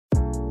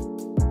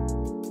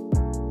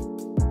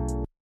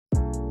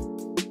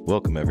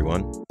Welcome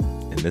everyone.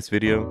 In this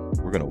video,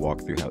 we're going to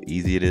walk through how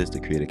easy it is to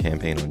create a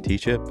campaign on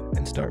TeeChip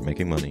and start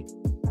making money.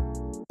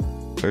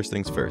 First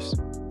things first,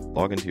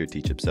 log into your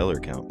TeeChip seller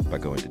account by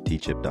going to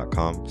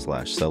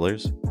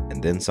teechip.com/sellers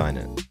and then sign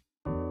in.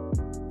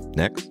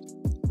 Next,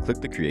 click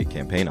the Create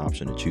Campaign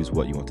option to choose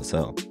what you want to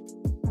sell.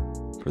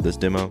 For this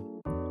demo,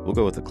 we'll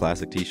go with the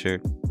classic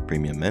t-shirt,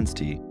 premium men's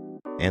tee,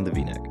 and the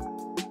v-neck.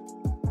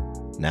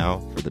 Now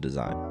for the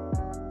design.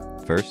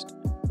 First,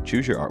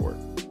 choose your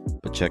artwork,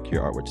 but check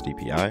your artwork's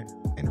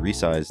DPI and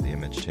resize the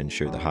image to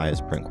ensure the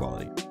highest print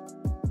quality.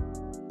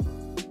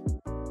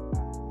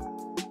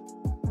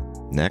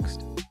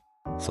 Next,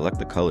 select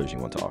the colors you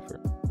want to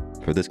offer.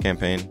 For this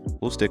campaign,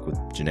 we'll stick with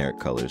generic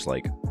colors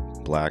like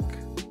black,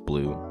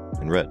 blue,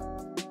 and red.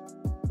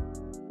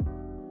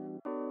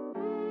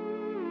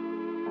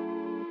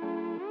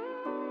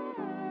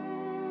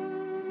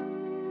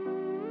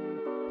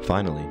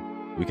 Finally,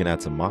 we can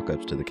add some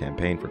mock-ups to the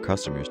campaign for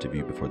customers to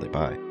view before they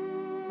buy.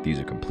 These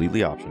are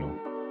completely optional,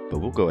 but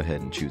we'll go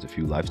ahead and choose a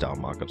few lifestyle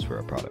mock-ups for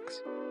our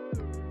products.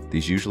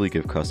 These usually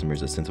give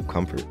customers a sense of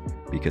comfort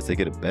because they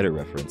get a better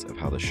reference of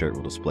how the shirt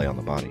will display on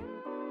the body.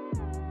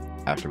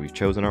 After we've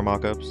chosen our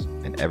mock-ups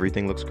and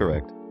everything looks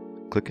correct,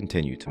 click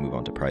Continue to move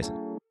on to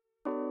pricing.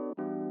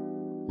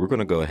 We're going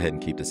to go ahead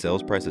and keep the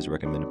sales prices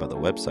recommended by the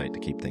website to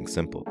keep things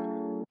simple,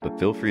 but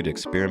feel free to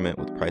experiment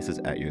with prices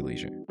at your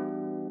leisure.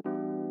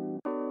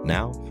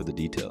 Now for the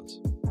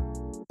details.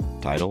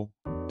 Title,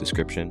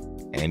 description,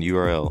 and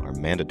URL are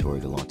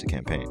mandatory to launch a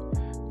campaign,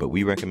 but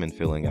we recommend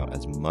filling out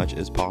as much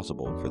as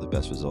possible for the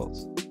best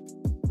results.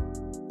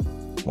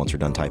 Once you're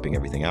done typing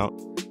everything out,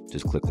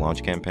 just click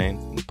Launch Campaign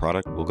and the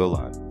product will go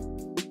live.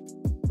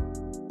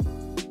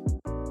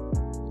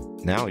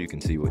 Now you can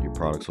see what your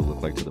products will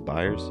look like to the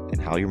buyers and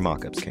how your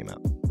mock-ups came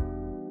out.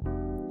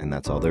 And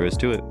that's all there is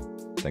to it.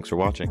 Thanks for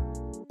watching.